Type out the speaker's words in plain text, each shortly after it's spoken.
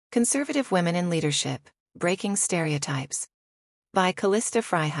Conservative Women in Leadership, Breaking Stereotypes. By Callista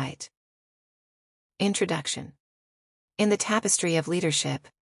Freiheit. Introduction. In the tapestry of leadership,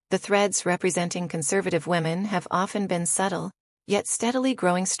 the threads representing conservative women have often been subtle, yet steadily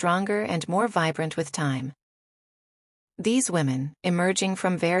growing stronger and more vibrant with time. These women, emerging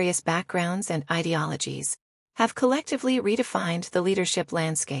from various backgrounds and ideologies, have collectively redefined the leadership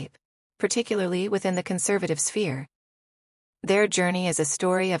landscape, particularly within the conservative sphere. Their journey is a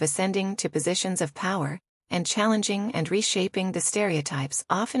story of ascending to positions of power and challenging and reshaping the stereotypes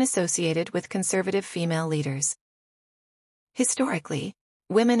often associated with conservative female leaders. Historically,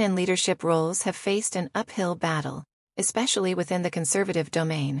 women in leadership roles have faced an uphill battle, especially within the conservative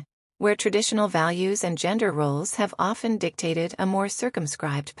domain, where traditional values and gender roles have often dictated a more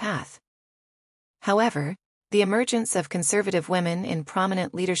circumscribed path. However, the emergence of conservative women in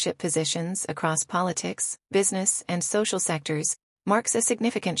prominent leadership positions across politics, business, and social sectors marks a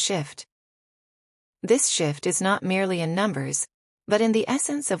significant shift. This shift is not merely in numbers, but in the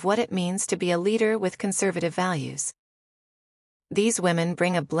essence of what it means to be a leader with conservative values. These women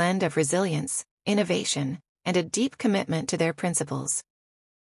bring a blend of resilience, innovation, and a deep commitment to their principles.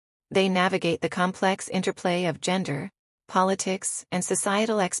 They navigate the complex interplay of gender, politics, and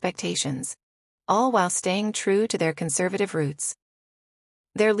societal expectations, all while staying true to their conservative roots.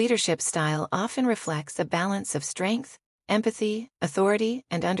 Their leadership style often reflects a balance of strength, empathy, authority,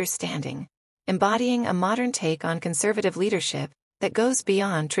 and understanding, embodying a modern take on conservative leadership that goes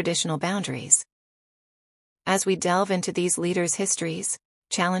beyond traditional boundaries. As we delve into these leaders' histories,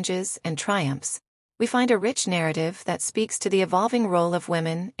 challenges, and triumphs, we find a rich narrative that speaks to the evolving role of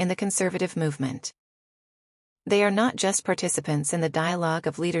women in the conservative movement. They are not just participants in the dialogue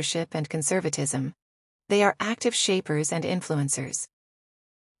of leadership and conservatism. They are active shapers and influencers.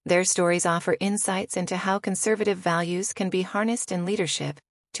 Their stories offer insights into how conservative values can be harnessed in leadership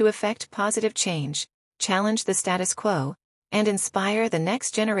to effect positive change, challenge the status quo, and inspire the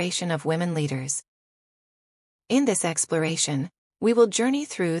next generation of women leaders. In this exploration, we will journey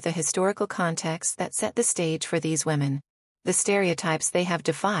through the historical context that set the stage for these women, the stereotypes they have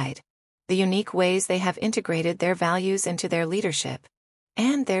defied, the unique ways they have integrated their values into their leadership,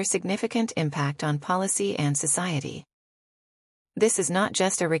 and their significant impact on policy and society. This is not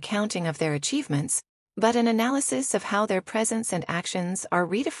just a recounting of their achievements, but an analysis of how their presence and actions are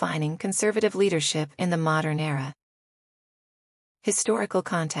redefining conservative leadership in the modern era. Historical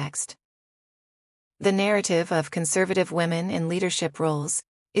context. The narrative of conservative women in leadership roles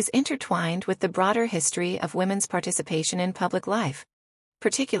is intertwined with the broader history of women's participation in public life,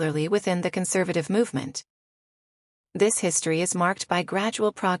 particularly within the conservative movement. This history is marked by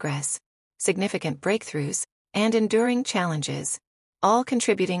gradual progress, significant breakthroughs, and enduring challenges, all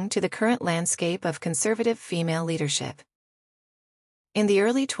contributing to the current landscape of conservative female leadership. In the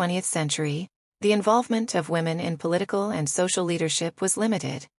early 20th century, the involvement of women in political and social leadership was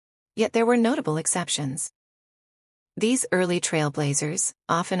limited, yet there were notable exceptions. These early trailblazers,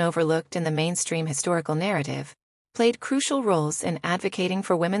 often overlooked in the mainstream historical narrative, played crucial roles in advocating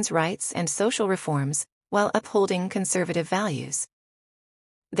for women's rights and social reforms while upholding conservative values.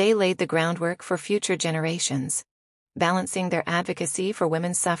 They laid the groundwork for future generations, balancing their advocacy for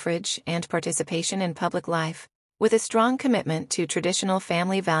women's suffrage and participation in public life with a strong commitment to traditional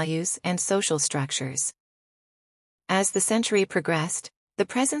family values and social structures. As the century progressed, the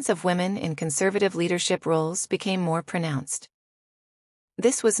presence of women in conservative leadership roles became more pronounced.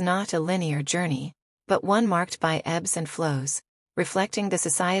 This was not a linear journey, but one marked by ebbs and flows, reflecting the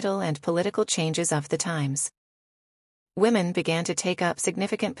societal and political changes of the times. Women began to take up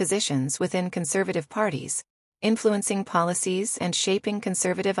significant positions within conservative parties, influencing policies and shaping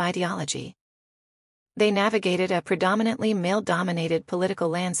conservative ideology. They navigated a predominantly male-dominated political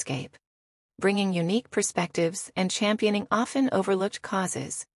landscape, bringing unique perspectives and championing often overlooked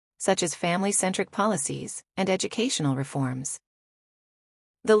causes, such as family-centric policies and educational reforms.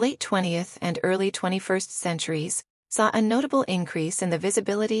 The late 20th and early 21st centuries saw a notable increase in the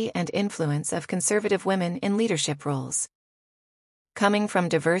visibility and influence of conservative women in leadership roles. Coming from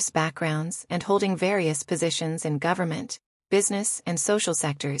diverse backgrounds and holding various positions in government, business, and social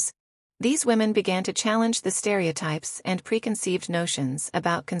sectors, these women began to challenge the stereotypes and preconceived notions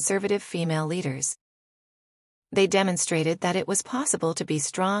about conservative female leaders. They demonstrated that it was possible to be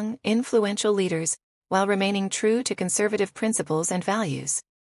strong, influential leaders while remaining true to conservative principles and values.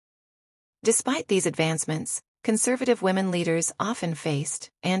 Despite these advancements, conservative women leaders often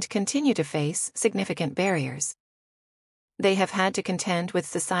faced, and continue to face, significant barriers. They have had to contend with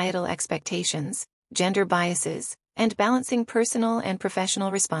societal expectations, gender biases, and balancing personal and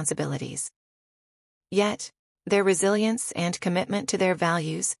professional responsibilities. Yet, their resilience and commitment to their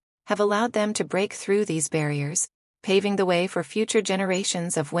values have allowed them to break through these barriers, paving the way for future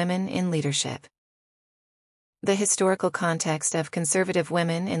generations of women in leadership. The historical context of conservative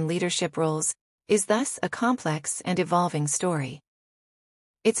women in leadership roles is thus a complex and evolving story.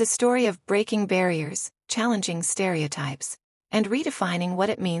 It's a story of breaking barriers, challenging stereotypes, and redefining what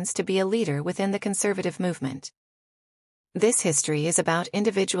it means to be a leader within the conservative movement. This history is about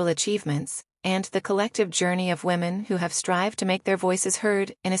individual achievements and the collective journey of women who have strived to make their voices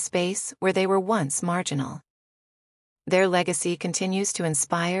heard in a space where they were once marginal. Their legacy continues to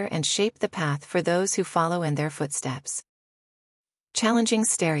inspire and shape the path for those who follow in their footsteps. Challenging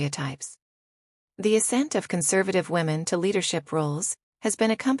stereotypes. The ascent of conservative women to leadership roles has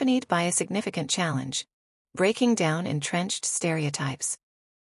been accompanied by a significant challenge: breaking down entrenched stereotypes.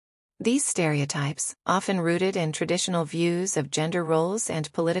 These stereotypes, often rooted in traditional views of gender roles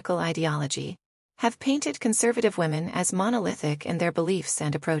and political ideology, have painted conservative women as monolithic in their beliefs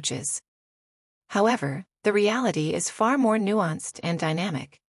and approaches. However, the reality is far more nuanced and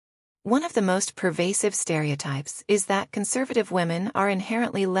dynamic. One of the most pervasive stereotypes is that conservative women are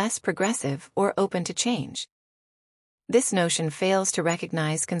inherently less progressive or open to change. This notion fails to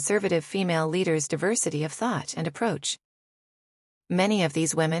recognize conservative female leaders' diversity of thought and approach. Many of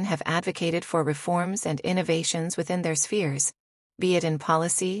these women have advocated for reforms and innovations within their spheres, be it in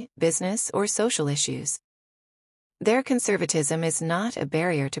policy, business, or social issues. Their conservatism is not a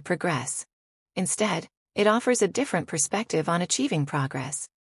barrier to progress. Instead, it offers a different perspective on achieving progress.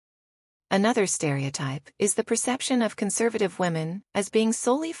 Another stereotype is the perception of conservative women as being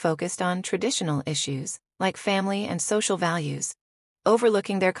solely focused on traditional issues, like family and social values,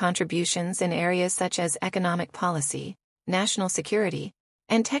 overlooking their contributions in areas such as economic policy, national security,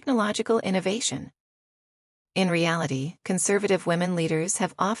 and technological innovation. In reality, conservative women leaders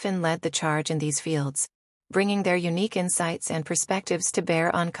have often led the charge in these fields, bringing their unique insights and perspectives to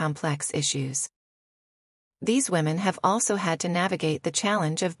bear on complex issues. These women have also had to navigate the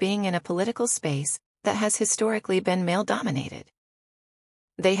challenge of being in a political space that has historically been male-dominated.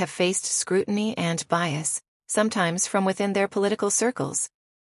 They have faced scrutiny and bias, sometimes from within their political circles.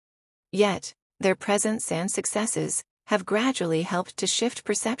 Yet, their presence and successes have gradually helped to shift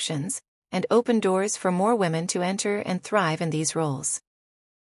perceptions and open doors for more women to enter and thrive in these roles.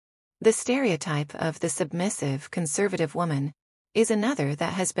 The stereotype of the submissive conservative woman is another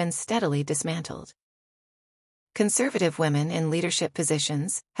that has been steadily dismantled. Conservative women in leadership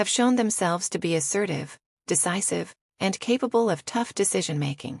positions have shown themselves to be assertive, decisive, and capable of tough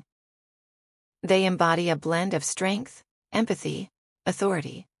decision-making. They embody a blend of strength, empathy,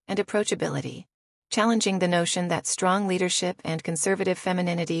 authority, and approachability, challenging the notion that strong leadership and conservative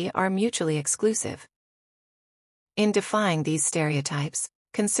femininity are mutually exclusive. In defying these stereotypes,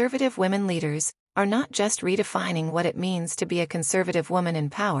 conservative women leaders are not just redefining what it means to be a conservative woman in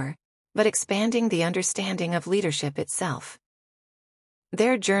power, but expanding the understanding of leadership itself.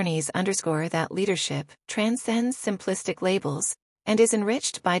 Their journeys underscore that leadership transcends simplistic labels and is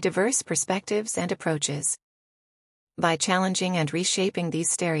enriched by diverse perspectives and approaches. By challenging and reshaping these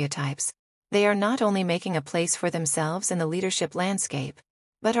stereotypes, they are not only making a place for themselves in the leadership landscape,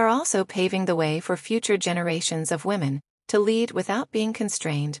 but are also paving the way for future generations of women to lead without being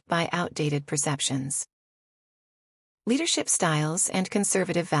constrained by outdated perceptions. Leadership styles and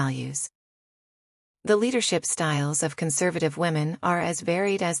conservative values. The leadership styles of conservative women are as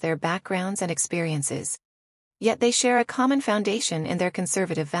varied as their backgrounds and experiences, yet they share a common foundation in their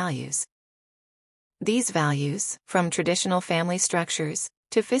conservative values. These values, from traditional family structures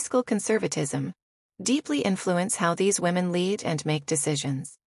to fiscal conservatism, deeply influence how these women lead and make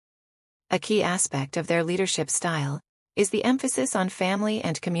decisions. A key aspect of their leadership style is the emphasis on family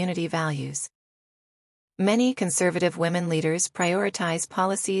and community values. Many conservative women leaders prioritize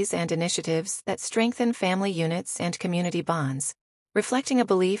policies and initiatives that strengthen family units and community bonds, reflecting a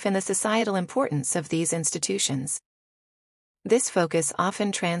belief in the societal importance of these institutions. This focus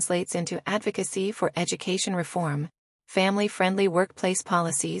often translates into advocacy for education reform, family-friendly workplace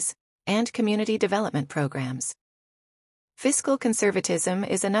policies, and community development programs. Fiscal conservatism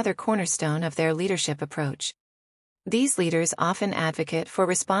is another cornerstone of their leadership approach. These leaders often advocate for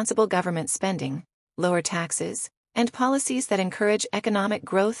responsible government spending, lower taxes, and policies that encourage economic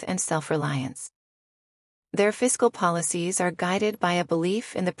growth and self-reliance. Their fiscal policies are guided by a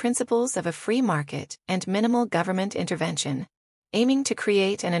belief in the principles of a free market and minimal government intervention, aiming to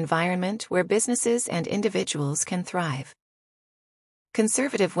create an environment where businesses and individuals can thrive.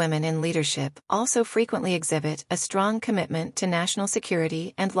 Conservative women in leadership also frequently exhibit a strong commitment to national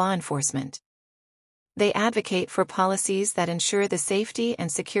security and law enforcement. They advocate for policies that ensure the safety and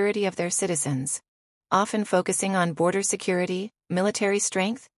security of their citizens, often focusing on border security, military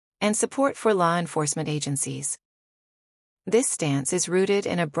strength, and support for law enforcement agencies. This stance is rooted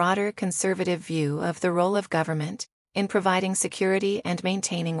in a broader conservative view of the role of government in providing security and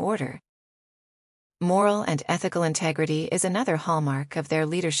maintaining order. Moral and ethical integrity is another hallmark of their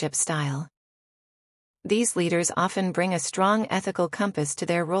leadership style. These leaders often bring a strong ethical compass to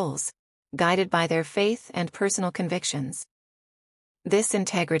their roles, guided by their faith and personal convictions. This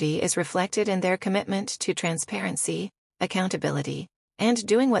integrity is reflected in their commitment to transparency, accountability, and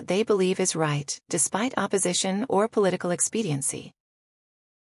doing what they believe is right, despite opposition or political expediency.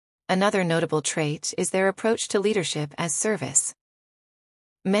 Another notable trait is their approach to leadership as service.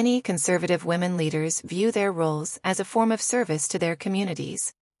 Many conservative women leaders view their roles as a form of service to their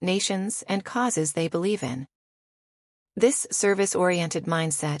communities, nations, and causes they believe in. This service-oriented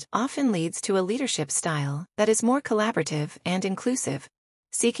mindset often leads to a leadership style that is more collaborative and inclusive,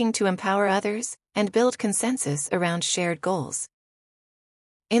 seeking to empower others and build consensus around shared goals.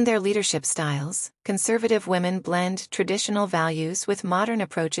 In their leadership styles, conservative women blend traditional values with modern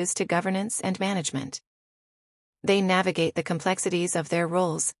approaches to governance and management. They navigate the complexities of their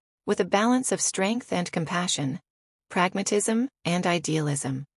roles with a balance of strength and compassion, pragmatism and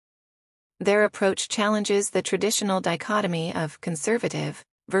idealism. Their approach challenges the traditional dichotomy of conservative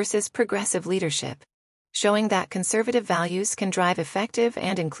versus progressive leadership, showing that conservative values can drive effective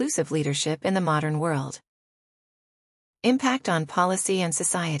and inclusive leadership in the modern world. Impact on policy and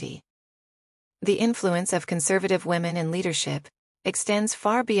society. The influence of conservative women in leadership extends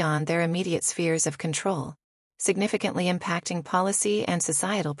far beyond their immediate spheres of control, significantly impacting policy and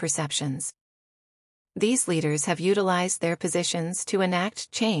societal perceptions. These leaders have utilized their positions to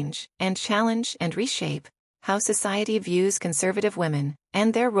enact change and challenge and reshape how society views conservative women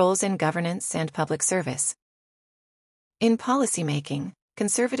and their roles in governance and public service. In policymaking,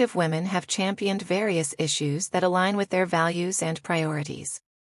 conservative women have championed various issues that align with their values and priorities.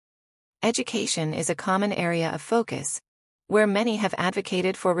 Education is a common area of focus, where many have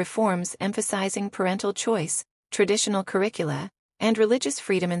advocated for reforms emphasizing parental choice, traditional curricula, and religious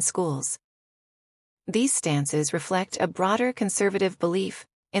freedom in schools. These stances reflect a broader conservative belief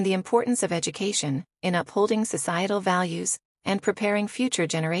in the importance of education in upholding societal values and preparing future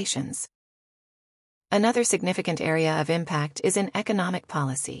generations. Another significant area of impact is in economic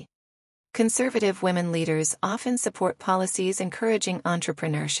policy. Conservative women leaders often support policies encouraging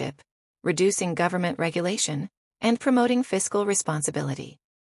entrepreneurship, reducing government regulation, and promoting fiscal responsibility.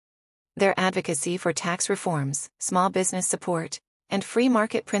 Their advocacy for tax reforms, small business support, and free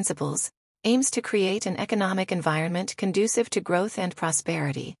market principles aims to create an economic environment conducive to growth and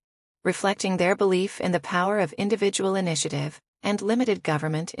prosperity, reflecting their belief in the power of individual initiative and limited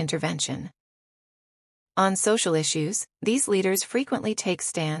government intervention. On social issues, these leaders frequently take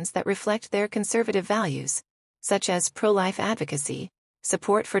stands that reflect their conservative values, such as pro-life advocacy,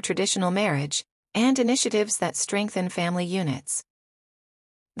 support for traditional marriage, and initiatives that strengthen family units.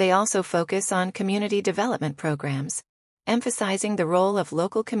 They also focus on community development programs, emphasizing the role of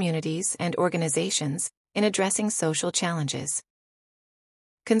local communities and organizations in addressing social challenges.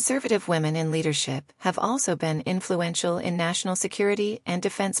 Conservative women in leadership have also been influential in national security and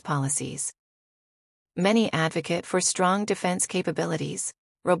defense policies. Many advocate for strong defense capabilities,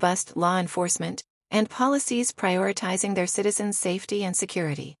 robust law enforcement, and policies prioritizing their citizens' safety and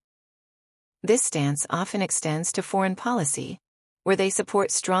security. This stance often extends to foreign policy, where they support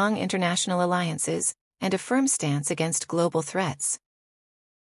strong international alliances and a firm stance against global threats.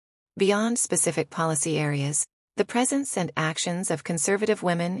 Beyond specific policy areas, the presence and actions of conservative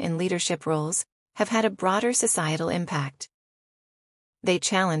women in leadership roles have had a broader societal impact. They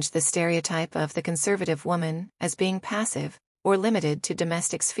challenge the stereotype of the conservative woman as being passive or limited to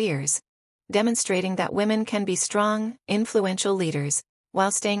domestic spheres, demonstrating that women can be strong, influential leaders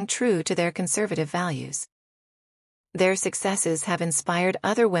while staying true to their conservative values. Their successes have inspired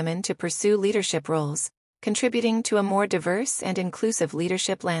other women to pursue leadership roles, contributing to a more diverse and inclusive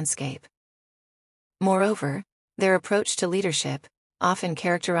leadership landscape. Moreover, their approach to leadership, often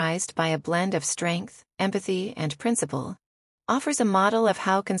characterized by a blend of strength, empathy, and principle, offers a model of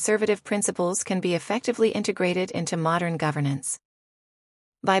how conservative principles can be effectively integrated into modern governance.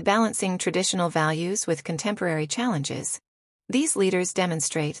 By balancing traditional values with contemporary challenges, these leaders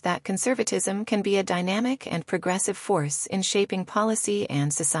demonstrate that conservatism can be a dynamic and progressive force in shaping policy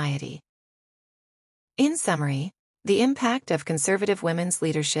and society. In summary, the impact of conservative women's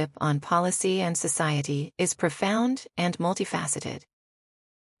leadership on policy and society is profound and multifaceted.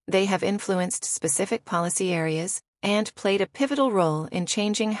 They have influenced specific policy areas and played a pivotal role in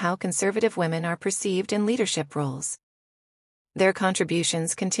changing how conservative women are perceived in leadership roles. Their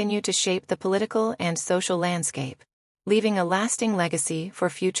contributions continue to shape the political and social landscape, leaving a lasting legacy for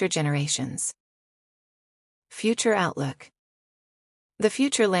future generations. Future outlook. The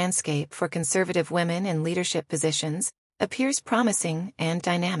future landscape for conservative women in leadership positions appears promising and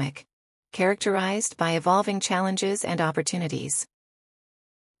dynamic, characterized by evolving challenges and opportunities.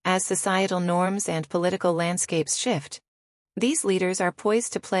 As societal norms and political landscapes shift, these leaders are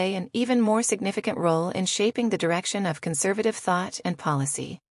poised to play an even more significant role in shaping the direction of conservative thought and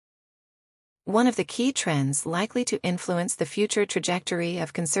policy. One of the key trends likely to influence the future trajectory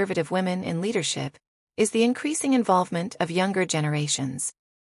of conservative women in leadership is the increasing involvement of younger generations.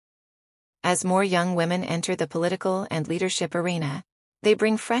 As more young women enter the political and leadership arena, they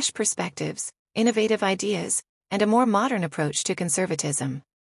bring fresh perspectives, innovative ideas, and a more modern approach to conservatism.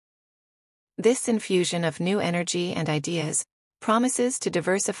 This infusion of new energy and ideas promises to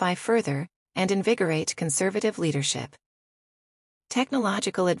diversify further and invigorate conservative leadership.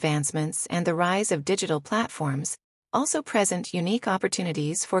 Technological advancements and the rise of digital platforms also present unique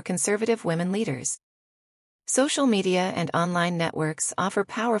opportunities for conservative women leaders. Social media and online networks offer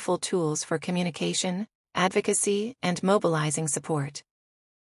powerful tools for communication, advocacy, and mobilizing support.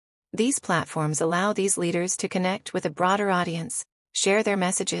 These platforms allow these leaders to connect with a broader audience, share their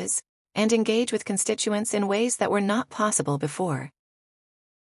messages, and engage with constituents in ways that were not possible before.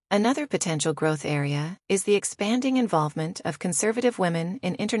 Another potential growth area is the expanding involvement of conservative women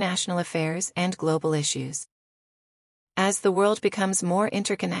in international affairs and global issues. As the world becomes more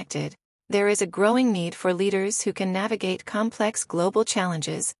interconnected, there is a growing need for leaders who can navigate complex global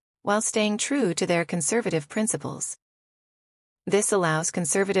challenges while staying true to their conservative principles. This allows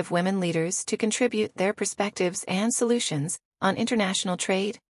conservative women leaders to contribute their perspectives and solutions on international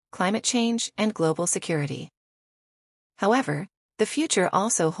trade, climate change, and global security. However, the future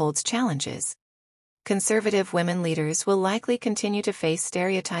also holds challenges. Conservative women leaders will likely continue to face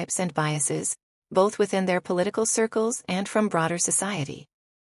stereotypes and biases, both within their political circles and from broader society.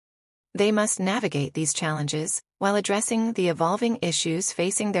 They must navigate these challenges while addressing the evolving issues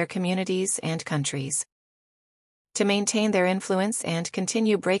facing their communities and countries. To maintain their influence and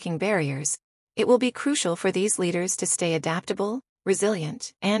continue breaking barriers, it will be crucial for these leaders to stay adaptable,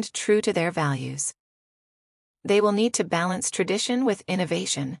 resilient, and true to their values. They will need to balance tradition with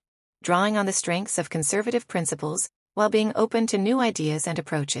innovation, drawing on the strengths of conservative principles while being open to new ideas and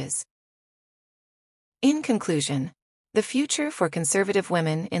approaches. In conclusion, the future for conservative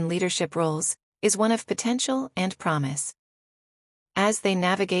women in leadership roles is one of potential and promise. As they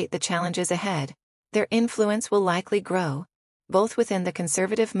navigate the challenges ahead, their influence will likely grow, both within the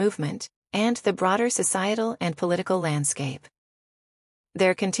conservative movement and the broader societal and political landscape.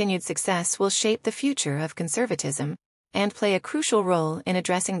 Their continued success will shape the future of conservatism and play a crucial role in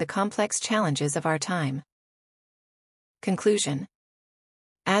addressing the complex challenges of our time. Conclusion.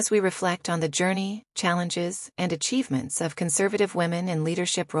 As we reflect on the journey, challenges, and achievements of conservative women in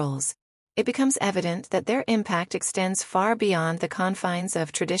leadership roles, it becomes evident that their impact extends far beyond the confines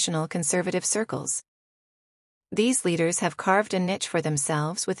of traditional conservative circles. These leaders have carved a niche for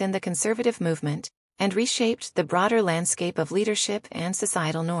themselves within the conservative movement and reshaped the broader landscape of leadership and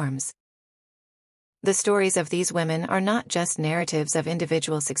societal norms. The stories of these women are not just narratives of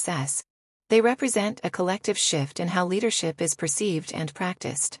individual success. They represent a collective shift in how leadership is perceived and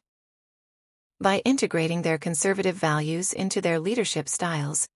practiced. By integrating their conservative values into their leadership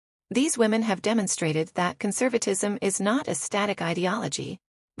styles, these women have demonstrated that conservatism is not a static ideology,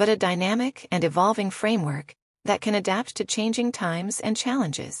 but a dynamic and evolving framework that can adapt to changing times and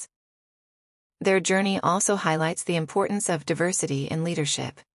challenges. Their journey also highlights the importance of diversity in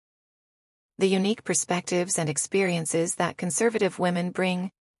leadership. The unique perspectives and experiences that conservative women bring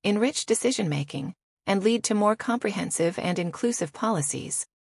enrich decision-making and lead to more comprehensive and inclusive policies.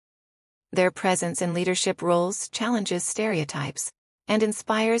 Their presence in leadership roles challenges stereotypes and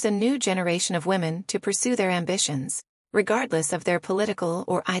inspires a new generation of women to pursue their ambitions, regardless of their political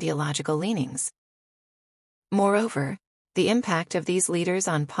or ideological leanings. Moreover, the impact of these leaders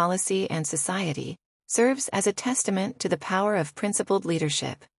on policy and society serves as a testament to the power of principled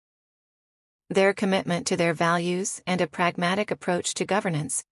leadership. Their commitment to their values and a pragmatic approach to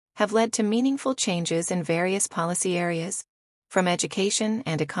governance have led to meaningful changes in various policy areas, from education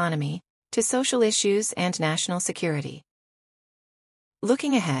and economy to social issues and national security.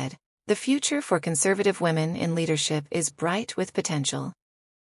 Looking ahead, the future for conservative women in leadership is bright with potential.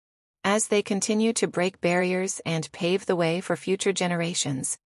 As they continue to break barriers and pave the way for future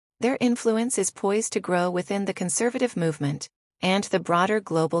generations, their influence is poised to grow within the conservative movement and the broader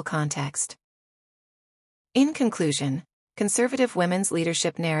global context. In conclusion, conservative women's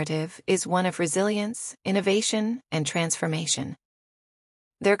leadership narrative is one of resilience, innovation, and transformation.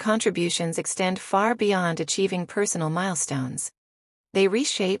 Their contributions extend far beyond achieving personal milestones. They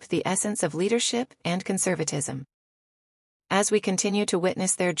reshape the essence of leadership and conservatism. As we continue to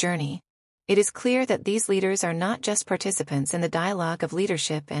witness their journey, it is clear that these leaders are not just participants in the dialogue of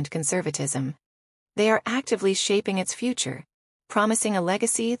leadership and conservatism. They are actively shaping its future, promising a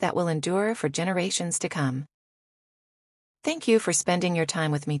legacy that will endure for generations to come. Thank you for spending your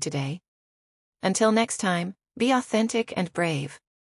time with me today. Until next time, be authentic and brave.